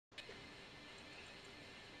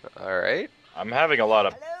I'm having a lot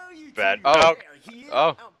of bad. Oh. Oh.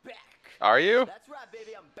 I'm back. Are you? That's right,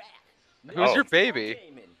 baby. I'm back. Who's Oh. your baby?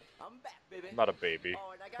 I'm back, baby. I'm not a baby.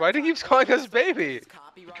 Oh, and I Why gotta do he keep talk- calling oh, us just like baby? it's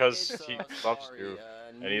copyrighted, Because so he loves sorry, you,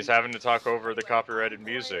 and he's having to talk over the Anyway, copyrighted I'm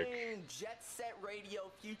music. playing Jet Set Radio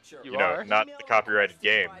Future. You You know, are? not the Email copyrighted requested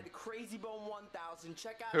game. by the Crazy Bone 1000.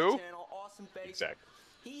 Check out Who? his channel, Awesome Face. Exactly.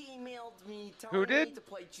 He emailed me telling Who me did? to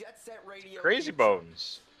play Jet Set Radio Crazy Future.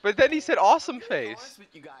 Bones. But then he said awesome I'm gonna be face. honest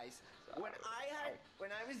with you guys. When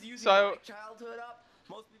I was using So- my childhood up,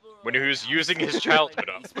 most people were When like, he was "I'm using his sad, childhood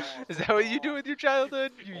play up." baseball, Is that what you do football." with your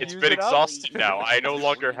childhood? You It's use been it up? exhausted now. I no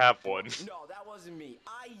longer have one. No, that wasn't me.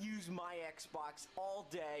 I use my Xbox all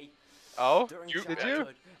day Oh? during You- Did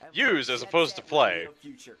childhood you? and Use played as Jet opposed Set to play. Radio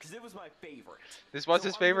Future, 'cause it was my favorite. This was So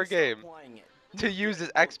his I'm gonna favorite start game playing it. to use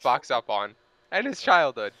his Xbox up on. And his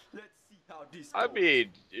childhood. Let's see how this I goes.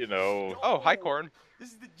 mean, you know, Oh, hi, Corn.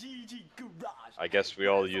 This is the GG Garage. I guess we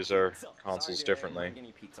all Where's the use our pizza? consoles Sorry, differently. I ain't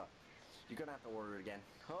getting pizza. You're gonna have to order it again.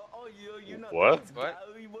 Oh, you're not What? the pizza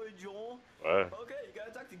What? guy, boy, Joel. What? Okay, you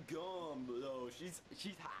gotta talk to Gum, though. She's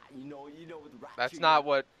hot, you know with the rat. That's tree. not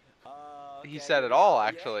what he Okay, said at all, yeah,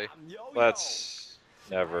 actually. yo. Let's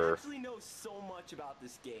I never. actually know so much about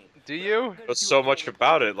this game. Do but I'm you? not gonna But do so it much publicly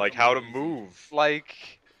about it, because like I'm how to lazy. move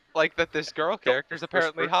Like that this girl character's first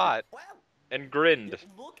apparently person. hot. Well, and grinned.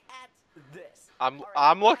 look at this. I'm All right,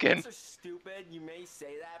 I'm looking. That's stupid. You may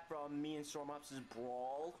say that from me and Stormops'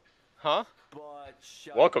 brawl, Huh? but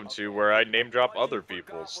shut Welcome up. to Okay, where I okay, name drop but you other forgot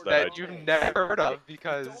people's where that That I you've Gum is. never heard of Don't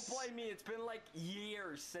because blame me. It's been like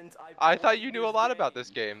years since I played thought you knew a this lot about game. this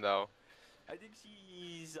game though. I think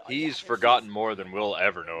she's. He's yeah, forgotten she's- more than we'll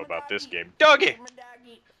ever know about this Madagi. game. Dougie!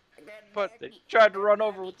 Madagi. But- They tried to run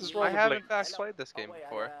over with this I have in rollerblade. fact played this game Oh, wait,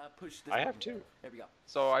 before, push this I have button. too. There we go.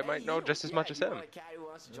 so I Hey, might know you. just as Yeah, much as you him. want a cat who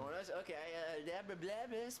wants to join us? Okay, blah, blah,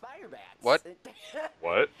 blah, spider bats. What?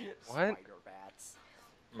 What? What? Spider bats.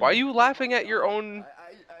 Why are you laughing at your own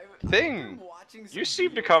I've thing? been watching You some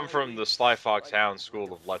seem to videos come from lately, the Sly Fox like, Hound what school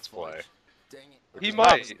the of Let's Play. fudge? Dang it. which He is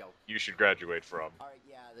might. what you should graduate from. Alright,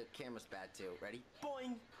 yeah, the camera's bad too. Ready?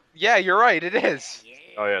 Boing. Yeah, you're right, it is.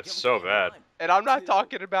 Oh, yeah, it's so bad. And I'm not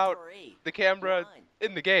talking about 3, the camera 1.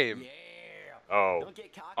 in the game. Yeah. Oh. Don't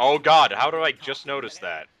get cocky Oh too god, much, how did don't I get just cocky. notice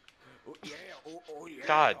that? Oh, yeah. Oh, yeah.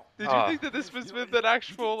 God. Did you think that this was with an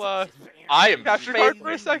actual I am capture card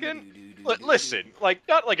for a second? Listen, like,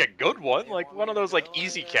 not like a good one, like one of those, like,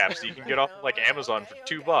 easy caps that you can get off, like, Amazon for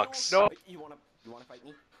 $2. No. You wanna fight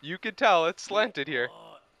me? You can tell it's slanted here.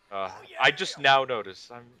 I just now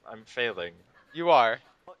noticed. I'm failing. You are.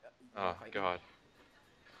 You Oh, wanna fight me? God.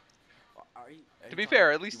 To be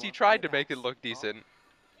fair, at least he tried to make it look decent.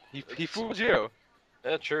 He fooled you.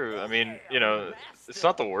 Yeah, true. I mean, you know, it's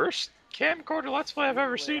not the worst camcorder Let's Play I've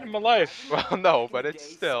ever seen in my life. Well, no, but it's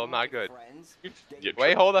still not good. Yeah,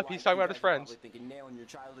 Wait, true. hold up. He's talking about his friends. Thinking, Nail, in your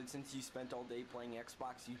childhood, since you spent all day playing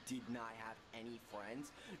Xbox, you did not have any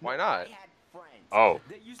friends. Why No, not? I had friends. Oh,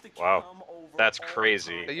 They used to wow. come over That's all the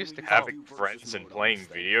crazy. time, They used and to we come. do Having versus friends and mode on playing this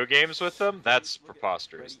thing. video games with them? That's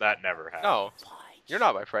preposterous. That never happened. No, Fine, you're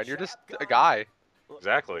not my friend. You're shut just up, a guy. Look,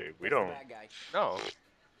 Exactly. We that's the don't. bad guy. No.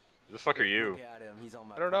 Who the fuck are you? Look at him. He's on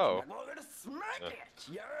my I don't punching know. bag. We're gonna smack Yeah. it.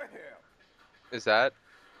 Yeah. Is that?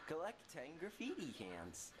 Collect 10 graffiti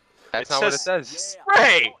cans. That's It not what it says- says. Yeah.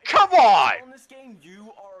 Ray, Oh, come in on! this game,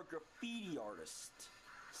 you are a graffiti artist.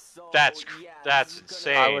 So, That's yeah, that's you're gonna-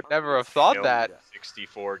 insane. I would never have thought Yo, that.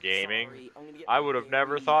 64 gaming. Sorry, I'm gonna get I would have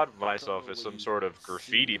never very thought of myself as some thoroughly sort of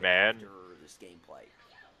graffiti sued man. after this gameplay.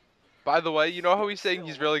 By the way, you know how he's saying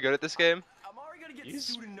he's really good at this game? I'm already gonna get He's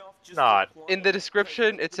sued enough just not. for playing In the it.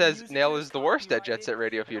 description, it says Nail is the worst at Jet Set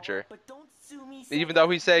Radio Future. But don't sue me Even though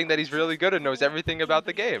he's saying that he's saying really good and knows everything about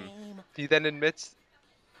the game. game. He then admits.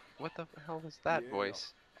 What the hell was that Yeah.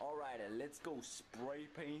 voice? Alright, let's go spray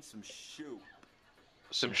paint some shoe.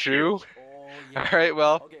 Some shoe? Oh yeah. Alright,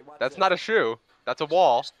 well, Okay, watch that's this. not a shoe. That's a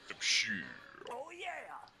wall. Some shoe. Oh yeah!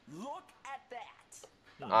 Look at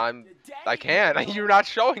that. I can't. You're not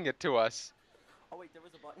showing it to us. Oh wait, there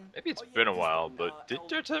was a button. Maybe it's Oh, yeah, been a this while, button, but did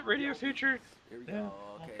Jet Set Radio Future? Here we Yeah, go.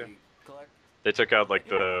 Okay. okay. Collect. They took out like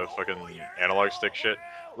the fucking analog stick shit.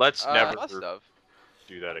 Let's never Must have.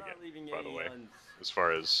 do that I'm again. not leaving By the any way, un- as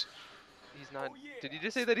far as He's not. Oh, yeah. Did you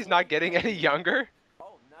just say that he's not getting any younger?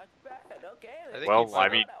 Oh, not bad. Okay. I think well, he's I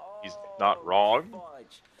not. mean, he's not wrong.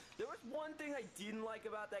 Fudge. There was one thing I didn't like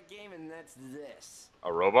about that game, and that's this.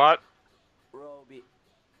 A robot?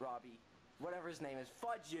 Robbie, whatever his name is,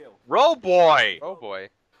 fudge you. Roboy! Oh boy.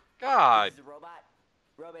 God. This is a robot.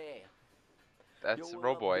 Robbie. That's Yo,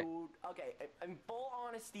 what up, Roboy. dude? Okay, in full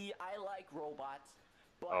honesty, I like robots.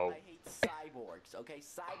 but Oh. I hate cyborgs. Okay,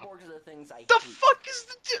 cyborgs are the things I The hate. fuck is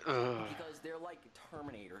the? Because they're like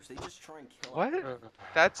Terminators. They just try and kill What? everything.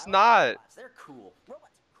 That's I like not. robots. They're cool. Robots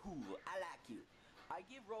are cool. I like you. I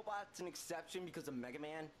give robots an exception because of Mega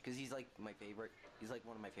Man, because he's like my favorite. He's like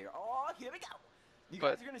one of my favorite. Oh, here we go. You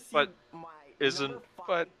guys are gonna see but my isn't- number 5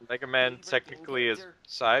 but Mega Man favorite technically is character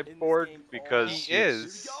in this cyborg game. because He Here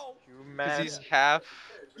is. we go. Because human. he's half.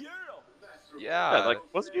 Yeah. Yeah. Yeah,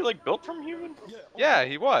 like wasn't he like built from human? Yeah. Oh, Yeah,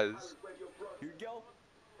 he was. Here we go.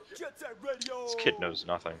 Jet Set Radio. This kid knows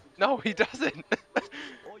nothing. No, he doesn't.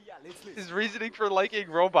 Oh yeah, let's listen. His reasoning for liking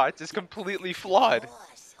robots is completely flawed.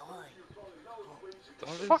 The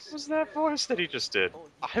fuck was that voice that he just did?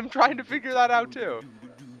 I'm trying to figure that out too.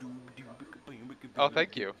 Oh,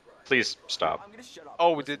 thank you. Please stop. I'm gonna shut up.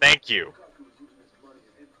 Oh, we did. Thank you.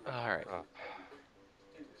 All right.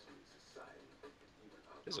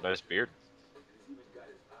 He has a nice beard.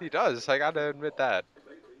 He does. I gotta admit that.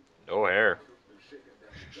 No hair.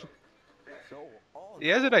 So, oh, He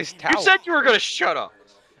has a nice You towel. said you were gonna shut up.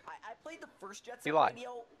 I played the first Jet He Set lied.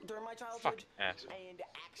 Radio during my childhood, Fucking asshole. and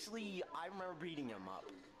actually, I remember beating him up.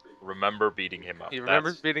 Remember beating him up. He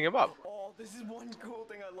remembers That's- beating him up. Oh, this is one cool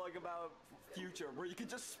thing I like about Future, where you can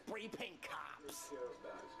just spray paint cops.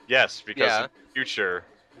 Yes, because Yeah. in the future,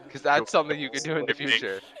 Because that's something you can do in the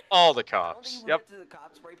future. all the I don't cops. think we'll Yep. get to the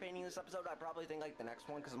cop spray painting this episode. I probably think like the next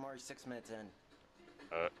one, because I'm already 6 minutes in.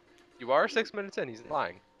 You are 6 minutes in. He's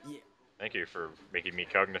lying. Yeah. Thank you for making me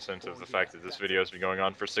cognizant of the fact that this video has been going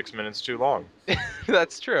on for 6 minutes too long.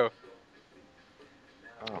 That's true.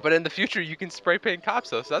 Oh. But in the future, you can spray paint cops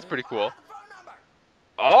though, so that's pretty cool. Phone number.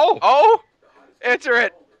 Oh! Oh! Answer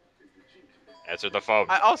it! Answer the phone.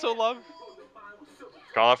 I also love.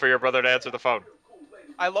 Call out for your brother to answer the phone.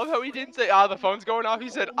 I love how he didn't say, ah, the phone's going off. He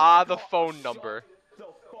said, ah, the phone number. The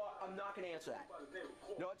fuck? I'm not gonna answer that.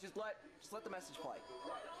 No, just let the message play.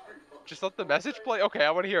 Just let the message play? Okay,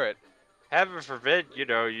 I want to hear it. Heaven forbid, you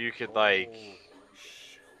know, you could like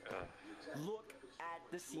Look at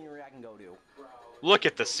the scenery I can go to. look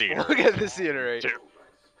at the scenery. Look at the scenery. Dude.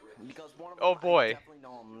 Because one of Oh, them boy. I definitely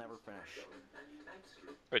know I'll never finish.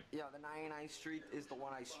 Wait. Yeah, the 99th Street is the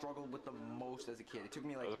one I struggled with the most as a kid. It took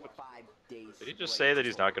me like 5 days. Did he to just play say it. that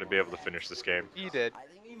he's not going to be able to finish this game? He did. I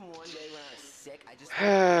think even one day when I was sick, I just.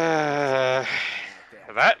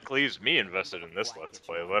 That leaves me invested in this Let's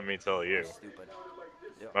Play, let me tell you. Stupid.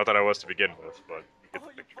 Not that I was to begin with, but you get Oh,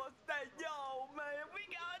 the you picture. fucked that, yo, man. We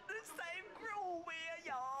got the same groove here,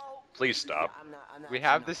 yo. Please stop. I'm We actually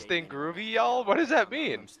have not this dating thing anyone. groovy, y'all? What does that I'm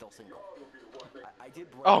mean? still single. I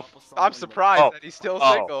did break Oh, up with someone I'm like surprised Oh. that he's still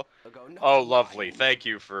Oh. single. ago. No, Oh, I'm lovely. lying. Thank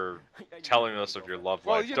you for telling us of your love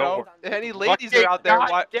Well, life. you Don't know, worry. if any ladies Fucking are out there, why?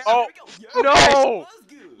 goddamn- Oh, Here we go. no! That was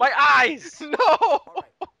good. My eyes! no! Alright.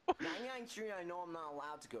 99th Street, I know I'm not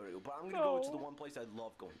allowed to go to, but I'm gonna go to the No. one place I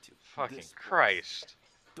love going to. Fucking This place. Christ.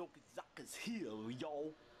 Dokuzaka's Hill,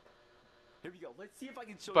 yo. Here we go. Let's see if I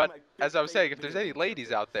can show But you my as I was saying, if favorite there's any video.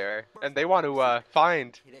 ladies out there First and they of want all, to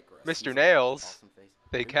find hit it, Chris. Mr. He's got Nails, awesome face.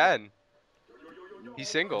 they Here we go. can. He's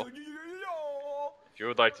single. If you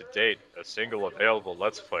would like to date a single available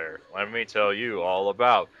Let's Player, let me tell you all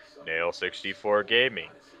about Nail64 Gaming.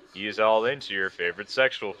 He is all into your favorite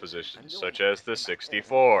sexual positions, such as the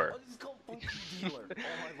 64. Oh, this is called Funky Dealer. Oh,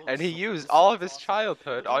 I love And this he song. used This all song of is his awesome.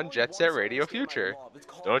 childhood There's on only Jet one Set song in Radio this game I Future. love. It's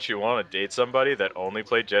called- Don't you want to date somebody that only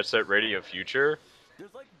played Jet Set Radio Future?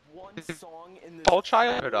 There's like one song in this Whole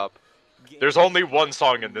childhood up. game There's only one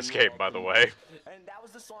song in this game, by the way. And that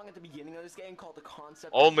was the song at the beginning of this game called The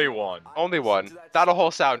Concept. Only of one. I Only listened one. to that Not a song whole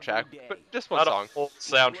every soundtrack, day. but just one Not song. a whole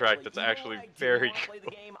Literally, soundtrack that's even when actually I didn't very wanna play the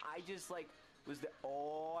good. game, I just like was the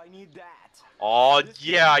I need that. Aw, This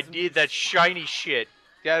yeah, I game is need that shiny shit.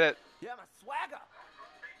 Get it? Yeah, my swagger.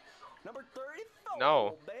 Number 34.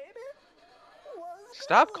 No. Baby. What's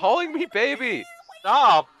Stop going calling on, me baby.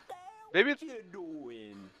 Stop! Baby, What you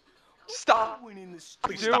doing? stop Doing in the Please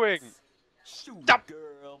streets? stop. doing. Shoot, Stop.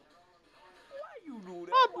 girl. Why you do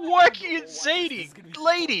that? I'm Why you wacky do and that? Watch zany. this. This is gonna be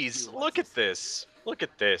Ladies, fun. look Watch at this. Look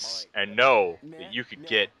at this. Alright. And know Meh, that you could meh.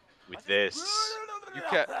 get with Watch this. this. You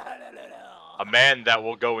can't- A man that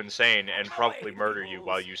will go insane and probably murder you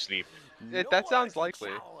while you sleep. That sounds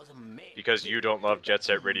likely. Because you don't love Jet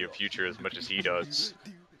Set Radio Future as much as he does.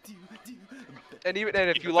 And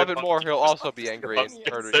if you love it more, he'll also be angry and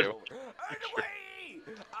murder you. Out of the way!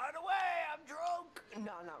 Out of the way! I'm drunk!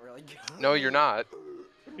 No, not really. No, you're not.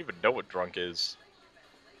 I don't even know what drunk is.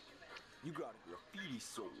 You got a graffiti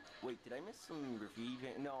soul. Wait, did I miss some graffiti?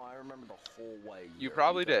 No, I remember the whole way. You here,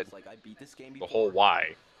 probably because, did. Like, I beat this game The before. whole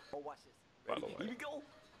why. Oh, watch this. By Ready? the way. Here we go.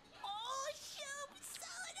 Oh, shoot, son!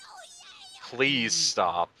 Oh, yeah! Please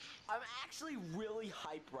stop. I'm actually really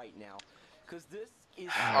hyped right now, because this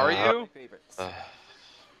is Are one of you? my favorites.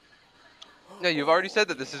 Yeah, you've already said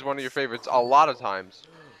that this is one of your favorites a lot of times.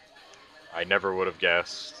 I never would have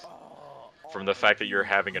guessed from the fact that you're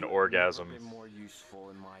having an orgasm Never been more useful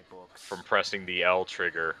in my books. from pressing the L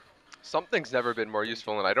trigger. Something's never been more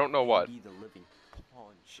useful, and I don't know what. Be the living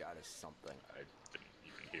punch out of something. I didn't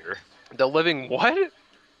even hear. The living what?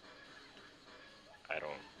 I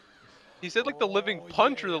don't. He said like the living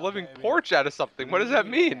punch or the living porch out of something. What does that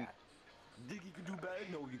mean? Think you can do better?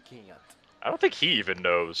 No, you can't. I don't think he even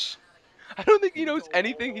knows. I don't think he knows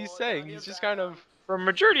anything he's saying. He's just kind of... From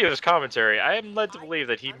majority of his commentary, I am led to believe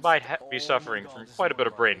that he might be suffering from quite a bit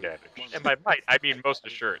of brain damage. And by might, I mean most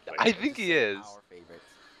assuredly. I think he is. Our favorites.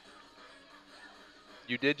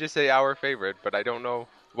 You did just say our favorite, but I don't know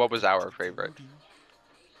what was our favorite.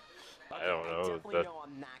 I don't know. Definitely know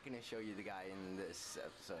I'm not gonna show you the guy in this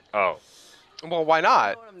episode. Oh, Well, why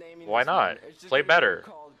not? You know what I'm naming why this one? not? It's just Play gonna be better.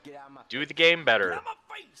 called Get Out of My Do Face. the game Get better. out of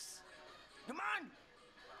my face! Come on!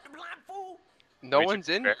 You blind fool! No We one's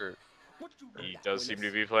took- injured. What you He got, does seem to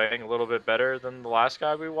Willis? be playing a little bit better than the last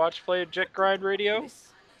guy we watched play at Jet Grind Radio. Willis.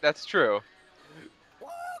 That's true. Woo!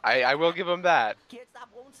 I will give him that. Can't stop,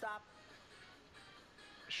 won't stop.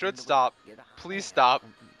 Should stop. Get out. Please stop.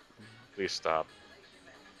 Please stop.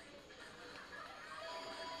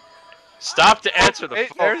 Stop to answer the Hey,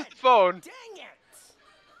 phone. there's the phone. Dang it!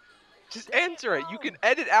 Just answer it. You can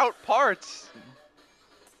edit out parts.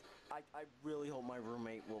 I really hope my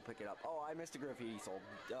roommate will pick it up. Oh, I missed a graffiti sold.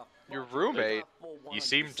 Your roommate? You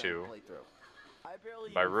seem to. I barely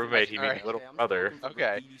By even roommate, finished he it. means little Okay, I'm brother. still looking for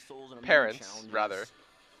Okay. graffiti souls and I'm doing Parents, challenges. rather. Yeah,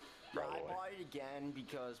 I Probably. bought it again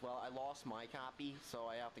because, well, I lost my copy, so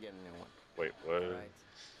I have to get a new one. Wait, what? Alright.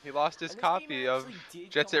 He lost his And this game copy of actually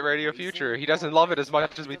did Jet come Set with Radio racing, Future. He but doesn't love it as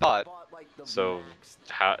much as we because I thought. bought, like, the So, max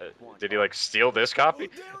how one. did he like steal this copy?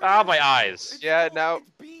 Oh, there it Ah, is! my eyes. It's Yeah, so- now- it's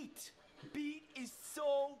Beat. Beat is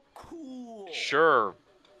so cool. Sure.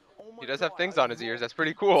 Oh my He does have God, things I on his ears. love That's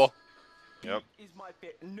pretty Beat. cool. Yep. Beat is my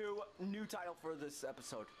favorite. New title for this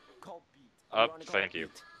episode called Beat. Oh, I'm gonna call thank it you.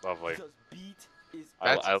 Beat, Lovely. Because Beat is.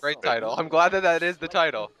 That's I a great love it. title. I'm glad that that is the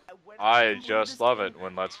title. I just love it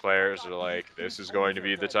when Let's Players are like, this is going to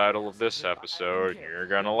be the title of this episode, and you're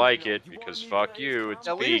gonna like it, because fuck you, it's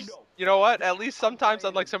At Beat. least, you know what? At least sometimes,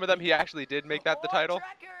 unlike some of them, he actually did make that the title.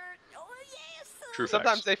 True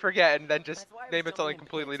Sometimes facts. they forget and then just name it something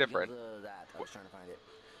completely different. I was trying to find it.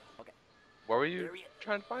 Okay. What were you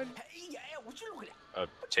trying to find? Hey, yeah, what you looking at? A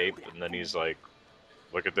tape, and then he's like,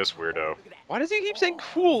 look at this weirdo. Look at that. Why does he keep saying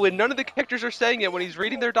cool and none of the characters are saying it when he's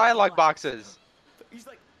reading their dialogue boxes? He's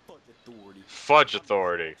like, fudge authority. Fudge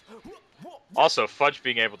authority. Also, Fudge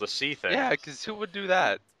being able to see things. Yeah, because who would do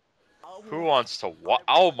that? Who wants to what?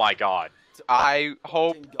 Oh my god. I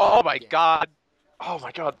hope. Oh my god. Oh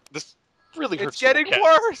my god. This really hurts. It's getting to look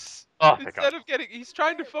at. worse! Oh my Instead god. of getting. He's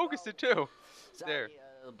trying to focus it too. There.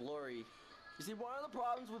 Blurry. You see, one of the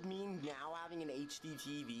problems with me now having an HD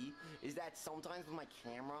TV is that sometimes with my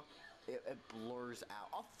camera, it blurs out.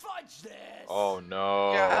 I'll fudge this! Oh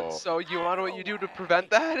no. Yeah, so you want what you do to prevent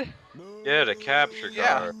that? Get a capture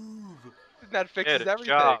Yeah. card. That fixes Get a everything.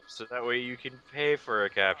 job so that way you can pay for a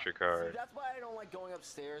capture See, card. that's why I don't like going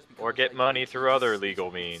upstairs. Because Or get like, money through it's other just-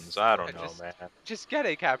 legal means. I don't I know, just- man. Just get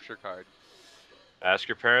a capture card. Ask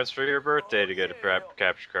your parents for your birthday to get a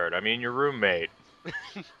capture card. I mean, your roommate.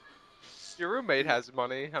 Your roommate has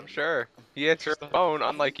money, I'm sure. He answers the phone,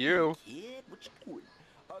 unlike you. Kid, what you doing?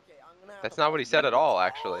 Okay, I'm gonna have That's to not what he find said you. at all,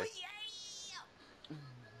 actually. Oh, yeah.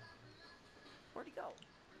 Where'd he go?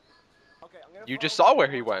 Okay, I'm gonna You just follow saw him where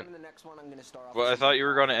one he more time, went. and the next one I'm gonna start off Well, I with thought some- you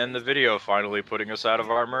were going to end the video finally putting us out of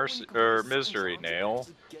our misery, Nail.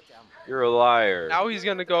 You're a liar. Now he's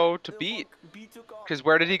gonna go to Beat. 'Cause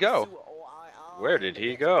where did he go? Where did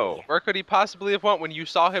he go? Where could he possibly have went when you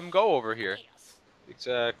saw him go over here?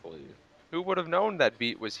 Exactly. Who would have known that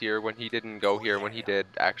Beat was here when he didn't go here when he did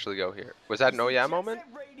actually go here? Was that an Oh Yeah moment?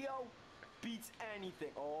 Radio beats anything.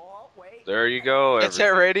 Oh, wait. There you go. Jet Set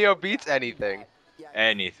Radio beats anything. Yeah,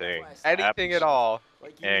 Anything. that's why I said- Anything at all.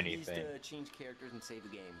 Like, he anything. needs to change characters and save the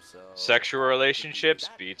game, so... Sexual relationships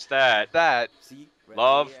beats that. That. See?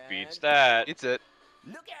 Love Ready, beats and- that. It's it.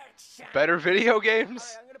 Look at it, shine. Better video games?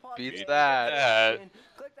 Alright, I'm gonna pause Beats the that. video,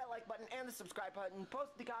 click that like button and the subscribe button.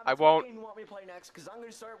 Post the comments I what won't. game you want me to play next, because I'm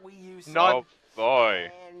gonna start Wii U. soon. None. Oh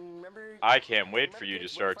boy. And remember, I can't wait for you to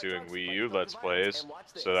start doing Wii U Let's Plays,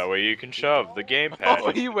 so that way you can shove the gamepad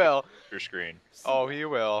Oh, he will. into your screen. Oh, he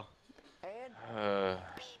will. And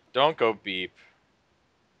Don't go beep.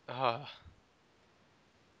 Uh,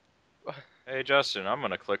 Hey Justin, I'm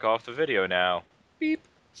gonna click off the video now. Beep.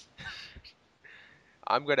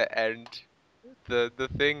 I'm gonna end the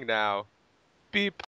thing now. Beep.